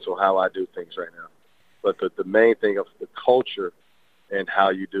influence on how I do things right now. But the main thing of the culture and how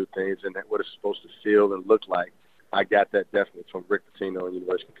you do things and what it's supposed to feel and look like, I got that definitely from Rick Pitino and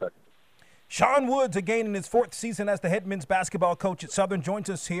University of Kentucky. Sean Woods, again in his 4th season as the head men's basketball coach at Southern, joins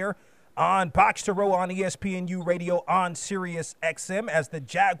us here on Box to Row on ESPNU Radio on Sirius XM as the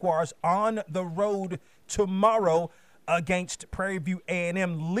Jaguars on the road tomorrow against Prairie View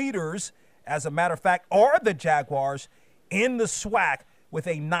A&M. Leaders, as a matter of fact, are the Jaguars in the SWAC with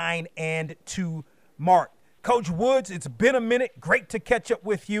a 9-2 mark. Coach Woods, it's been a minute. Great to catch up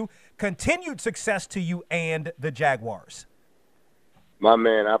with you. Continued success to you and the Jaguars. My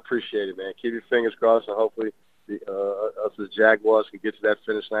man, I appreciate it, man. Keep your fingers crossed, and hopefully us as Jaguars can get to that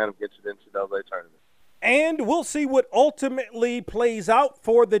finish line and get to the NCAA tournament. And we'll see what ultimately plays out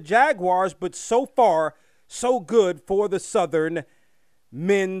for the Jaguars, but so far, so good for the Southern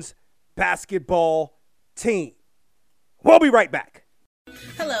men's basketball team. We'll be right back.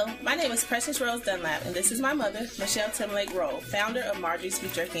 Hello, my name is Precious Rose Dunlap, and this is my mother, Michelle Timberlake Rowe, founder of Marjorie's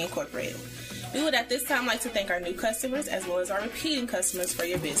Beef Jerky Incorporated. We would at this time like to thank our new customers as well as our repeating customers for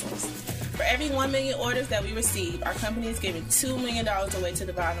your business. For every 1 million orders that we receive, our company is giving $2 million away to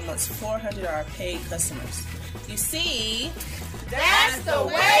divide amongst 400 of our paid customers. You see, that's the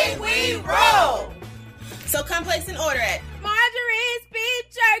way we roll. So come place an order at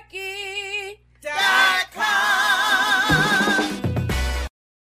Marjorie'sBeefJerky.com.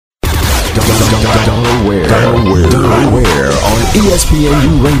 Delaware on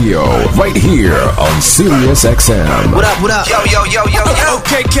ESPNU Radio, right here on Sirius XM. What up? Yo.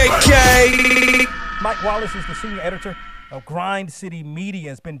 KKK. Mike Wallace is the senior editor of Grind City Media.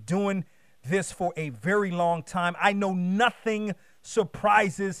 Has been doing this for a very long time. I know nothing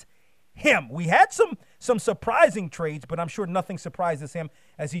surprises him. We had some surprising trades, but I'm sure nothing surprises him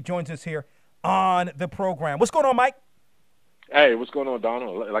as he joins us here on the program. What's going on, Mike? Hey, what's going on,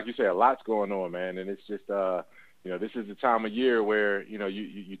 Donald? Like you say, a lot's going on, man, and it's just this is the time of year where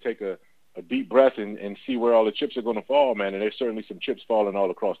you take a deep breath and see where all the chips are going to fall, man, and there's certainly some chips falling all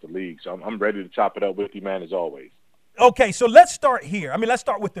across the league. So I'm ready to chop it up with you, man, as always. Okay, so let's start here. Let's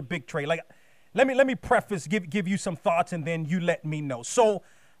start with the big trade. Let me preface, give you some thoughts, and then you let me know. So,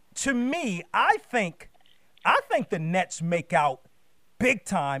 to me, I think the Nets make out big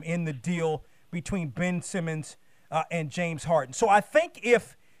time in the deal between Ben Simmons and James Harden. So I think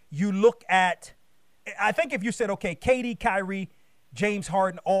if you said, okay, KD, Kyrie, James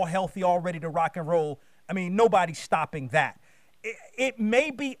Harden, all healthy, all ready to rock and roll, nobody's stopping that. It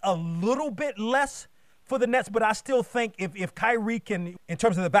may be a little bit less for the Nets, but I still think if Kyrie can, in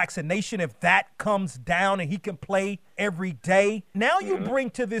terms of the vaccination, if that comes down and he can play every day, now you bring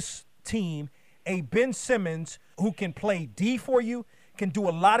to this team a Ben Simmons who can play D for you, can do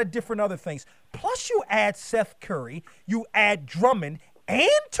a lot of different other things. Plus, you add Seth Curry, you add Drummond, and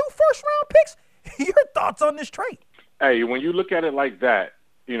 2 first-round picks. Your thoughts on this trade? Hey, when you look at it like that,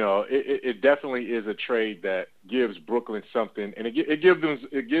 it definitely is a trade that gives Brooklyn something, and it gives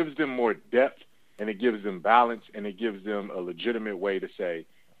them more depth, and it gives them balance, and it gives them a legitimate way to say,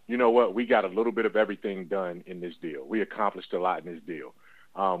 you know what, we got a little bit of everything done in this deal. We accomplished a lot in this deal.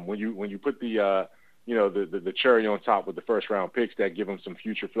 When you put the cherry on top with the first-round picks, that give them some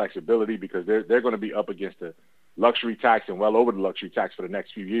future flexibility because they're going to be up against the luxury tax and well over the luxury tax for the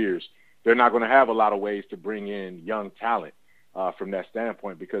next few years. They're not going to have a lot of ways to bring in young talent from that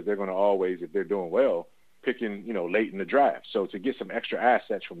standpoint because they're going to always, if they're doing well, picking late in the draft. So to get some extra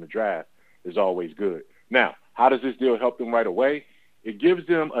assets from the draft is always good. Now, how does this deal help them right away? It gives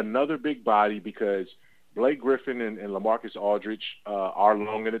them another big body because Blake Griffin and LaMarcus Aldridge are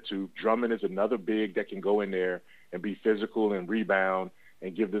long in the tooth. Drummond is another big that can go in there and be physical and rebound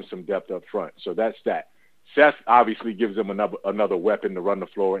and give them some depth up front. So that's that. Seth obviously gives them another weapon to run the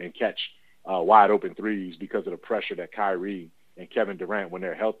floor and catch wide open threes because of the pressure that Kyrie and Kevin Durant, when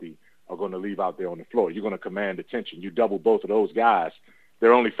they're healthy, are going to leave out there on the floor. You're going to command attention. You double both of those guys.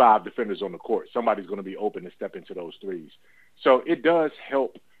 There are only 5 defenders on the court. Somebody's going to be open to step into those threes. So it does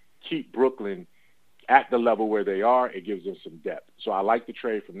help keep Brooklyn at the level where they are. It gives them some depth. So I like the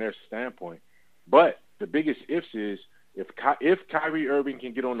trade from their standpoint. But the biggest ifs is if Kyrie Irving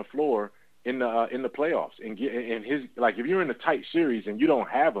can get on the floor, in the playoffs and his, like, if you're in a tight series and you don't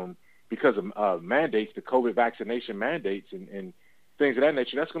have him because of mandates, the COVID vaccination mandates and things of that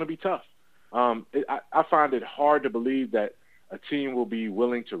nature, that's going to be tough. I find it hard to believe that a team will be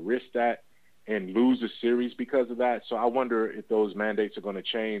willing to risk that and lose a series because of that. So I wonder if those mandates are going to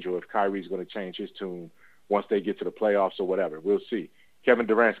change or if Kyrie's going to change his tune once they get to the playoffs or whatever. We'll see. Kevin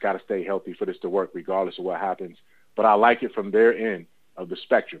Durant's got to stay healthy for this to work regardless of what happens. But I like it from their end of the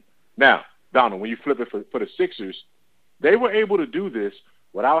spectrum. Now, Donald, when you flip it for the Sixers, they were able to do this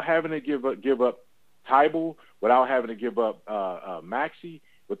without having to give up Tybal, without having to give up Maxey,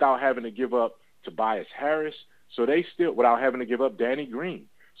 without having to give up Tobias Harris. So they still, without having to give up Danny Green.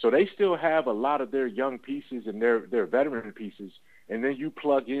 So they still have a lot of their young pieces and their veteran pieces. And then you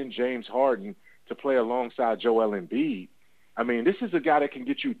plug in James Harden to play alongside Joel Embiid. I mean, this is a guy that can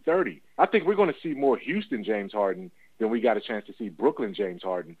get you 30. I think we're going to see more Houston James Harden than we got a chance to see Brooklyn James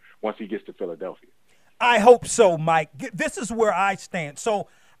Harden once he gets to Philadelphia. I hope so, Mike. This is where I stand. So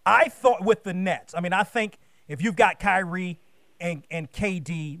I thought with the Nets, I mean, I think if you've got Kyrie and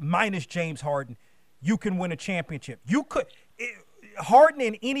KD minus James Harden, you can win a championship. You could – Harden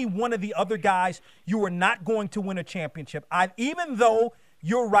and any one of the other guys, you are not going to win a championship. Even though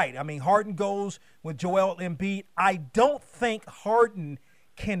you're right. I mean, Harden goes with Joel Embiid. I don't think Harden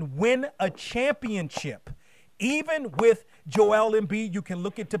can win a championship. Even with Joel Embiid, you can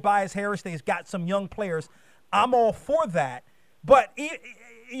look at Tobias Harris. They've got some young players. I'm all for that. But,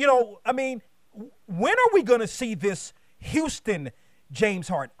 you know, I mean, when are we going to see this Houston James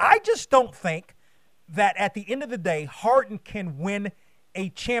Harden? I just don't think that at the end of the day, Harden can win a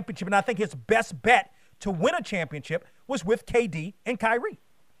championship. And I think his best bet to win a championship was with KD and Kyrie.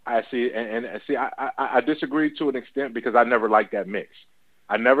 I see. And see, I disagree to an extent because I never liked that mix.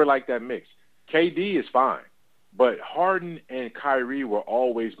 KD is fine, but Harden and Kyrie were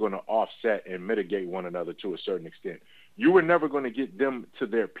always going to offset and mitigate one another to a certain extent. You were never going to get them to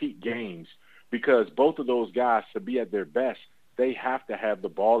their peak games because both of those guys, to be at their best, they have to have the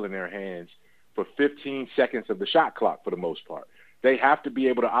ball in their hands for 15 seconds of the shot clock for the most part. They have to be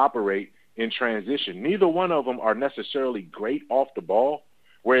able to operate in transition. Neither one of them are necessarily great off the ball,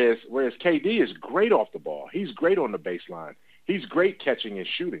 whereas KD is great off the ball. He's great on the baseline. He's great catching and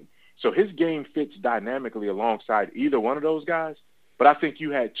shooting. So his game fits dynamically alongside either one of those guys, but I think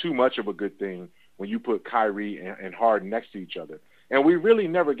you had too much of a good thing when you put Kyrie and Harden next to each other. And we really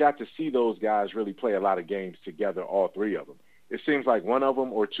never got to see those guys really play a lot of games together, all three of them. It seems like one of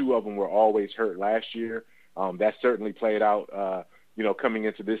them or two of them were always hurt last year. That certainly played out, coming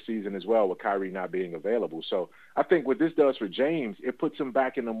into this season as well with Kyrie not being available. So I think what this does for James, it puts him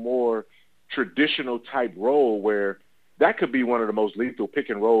back in a more traditional type role where that could be one of the most lethal pick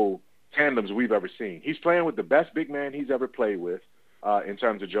and roll tandems we've ever seen. He's playing with the best big man he's ever played with in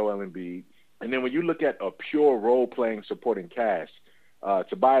terms of Joel Embiid. And then when you look at a pure role-playing supporting cast,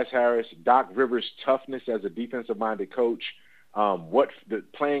 Tobias Harris, Doc Rivers' toughness as a defensive-minded coach,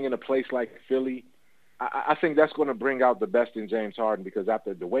 playing in a place like Philly, I think that's going to bring out the best in James Harden because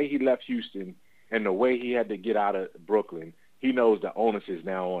after the way he left Houston and the way he had to get out of Brooklyn, he knows the onus is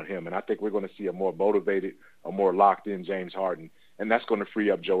now on him. And I think we're going to see a more motivated, a more locked-in James Harden, and that's going to free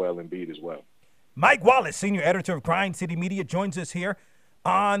up Joel Embiid as well. Mike Wallace, senior editor of Grind City Media, joins us here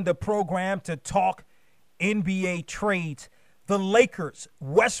on the program to talk NBA trades. The Lakers,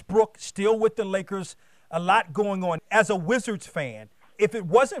 Westbrook still with the Lakers, a lot going on. As a Wizards fan, if it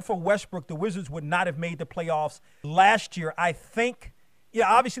wasn't for Westbrook, the Wizards would not have made the playoffs last year. I think,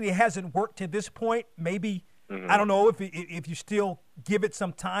 obviously it hasn't worked to this point. Maybe, I don't know if you still give it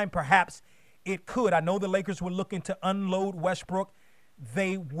some time, perhaps it could. I know the Lakers were looking to unload Westbrook.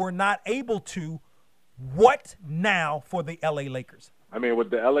 They were not able to. What now for the L.A. Lakers? I mean,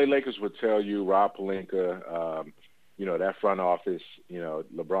 what the L.A. Lakers would tell you, Rob Pelinka, that front office,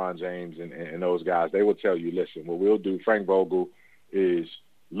 LeBron James and those guys, they will tell you, listen, what we'll do, Frank Vogel, is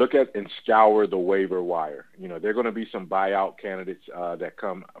look at and scour the waiver wire. There are going to be some buyout candidates that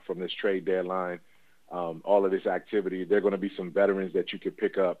come from this trade deadline, all of this activity. There are going to be some veterans that you could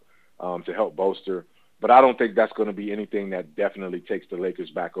pick up to help bolster. But I don't think that's going to be anything that definitely takes the Lakers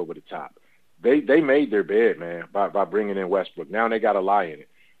back over the top. They made their bed, man, by bringing in Westbrook. Now they got to lie in it.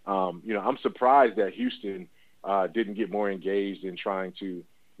 I'm surprised that Houston didn't get more engaged in trying to,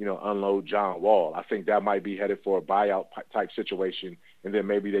 unload John Wall. I think that might be headed for a buyout type situation, and then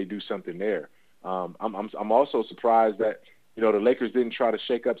maybe they do something there. I'm also surprised that, the Lakers didn't try to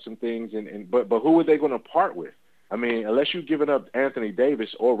shake up some things, but who are they going to part with? I mean, unless you've given up Anthony Davis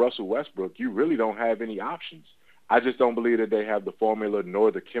or Russell Westbrook, you really don't have any options. I just don't believe that they have the formula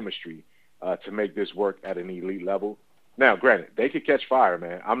nor the chemistry to make this work at an elite level. Now, granted, they could catch fire,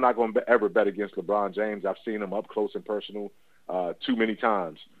 man. I'm not going to ever bet against LeBron James. I've seen him up close and personal too many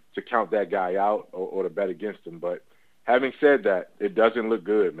times to count that guy out or to bet against him. But having said that, it doesn't look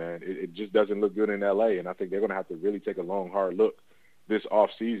good, man. It just doesn't look good in L.A., and I think they're going to have to really take a long, hard look this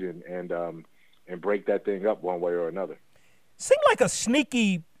offseason and break that thing up one way or another. Seemed like a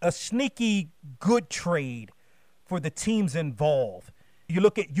sneaky good trade for the teams involved. You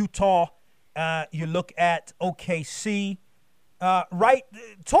look at Utah, you look at OKC, right?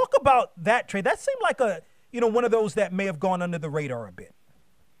 Talk about that trade. That seemed like one of those that may have gone under the radar a bit.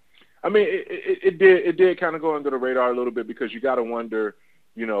 I mean, it did kind of go under the radar a little bit because you got to wonder,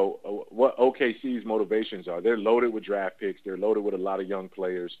 what OKC's motivations are. They're loaded with draft picks. They're loaded with a lot of young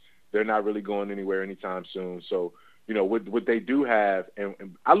players. They're not really going anywhere anytime soon. So, what they do have, and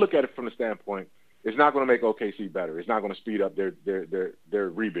I look at it from the standpoint, it's not going to make OKC better. It's not going to speed up their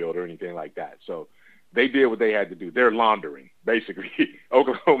rebuild or anything like that. So they did what they had to do. They're laundering, basically.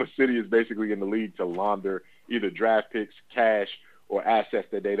 Oklahoma City is basically in the league to launder either draft picks, cash, or assets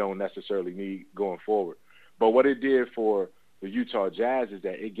that they don't necessarily need going forward. But what it did for the Utah Jazz is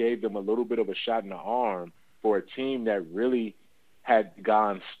that it gave them a little bit of a shot in the arm for a team that really had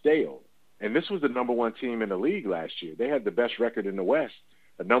gone stale. And this was the number one team in the league last year. They had the best record in the West,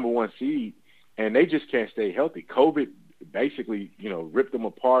 the number one seed, and they just can't stay healthy. COVID basically, ripped them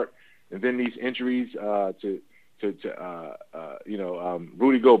apart. And then these injuries to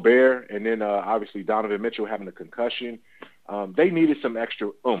Rudy Gobert, and then obviously Donovan Mitchell having a concussion. They needed some extra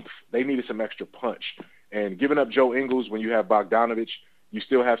oomph. They needed some extra punch. And giving up Joe Ingles when you have Bogdanovich, you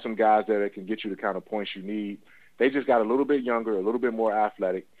still have some guys that can get you the kind of points you need. They just got a little bit younger, a little bit more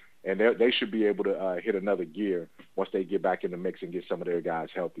athletic, and they should be able to hit another gear once they get back in the mix and get some of their guys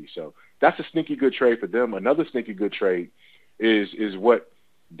healthy. So that's a sneaky good trade for them. Another sneaky good trade is what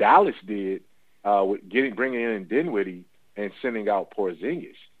Dallas did with bringing in Dinwiddie and sending out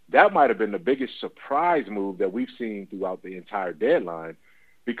Porzingis. That might have been the biggest surprise move that we've seen throughout the entire deadline,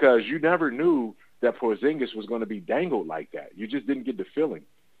 because you never knew that Porzingis was going to be dangled like that. You just didn't get the feeling.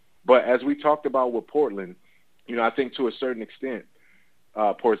 But as we talked about with Portland, I think to a certain extent,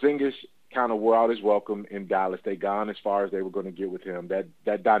 Porzingis kind of wore out his welcome in Dallas. They gone as far as they were going to get with him.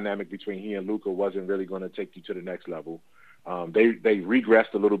 That dynamic between he and Luka wasn't really going to take you to the next level. They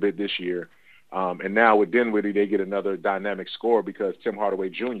regressed a little bit this year. And now with Dinwiddie, they get another dynamic scorer because Tim Hardaway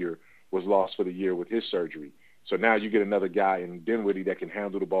Jr. was lost for the year with his surgery. So now you get another guy in Dinwiddie that can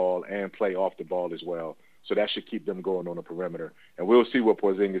handle the ball and play off the ball as well. So that should keep them going on the perimeter. And we'll see what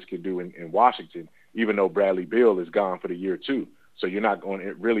Porzingis can do in Washington, even though Bradley Beal is gone for the year too. So you're not going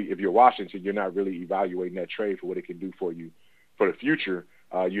to really, if you're Washington, you're not really evaluating that trade for what it can do for you for the future.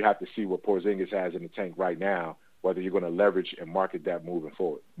 You have to see what Porzingis has in the tank right now, whether you're going to leverage and market that moving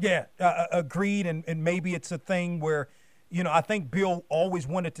forward. Yeah, agreed. And maybe it's a thing where, I think Bill always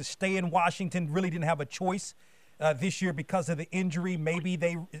wanted to stay in Washington, really didn't have a choice this year because of the injury. Maybe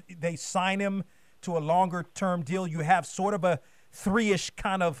they sign him to a longer-term deal. You have sort of a three-ish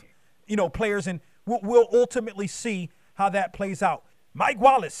kind of, players, and we'll ultimately see how that plays out. Mike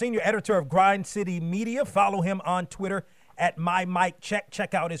Wallace, senior editor of Grind City Media. Follow him on Twitter at MyMikeCheck.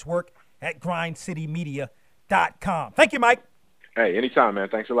 Check out his work at grindcitymedia.com. Thank you, Mike. Hey, anytime, man.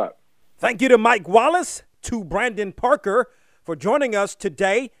 Thanks a lot. Thank you to Mike Wallace, to Brandon Parker for joining us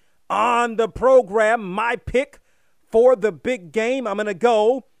today on the program. My pick for the big game, I'm going to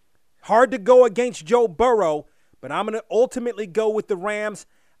go. Hard to go against Joe Burrow, but I'm going to ultimately go with the Rams.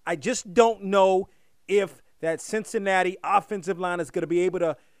 I just don't know if that Cincinnati offensive line is going to be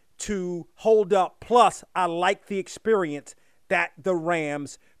able to hold up. Plus, I like the experience that the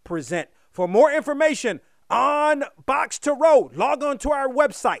Rams present. For more information on Box to Row, log on to our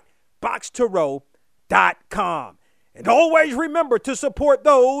website, boxtorow.com. And always remember to support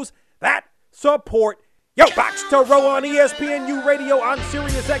those that support you. Box to Row on ESPNU Radio on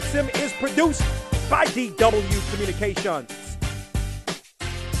Sirius XM is produced by DW Communications.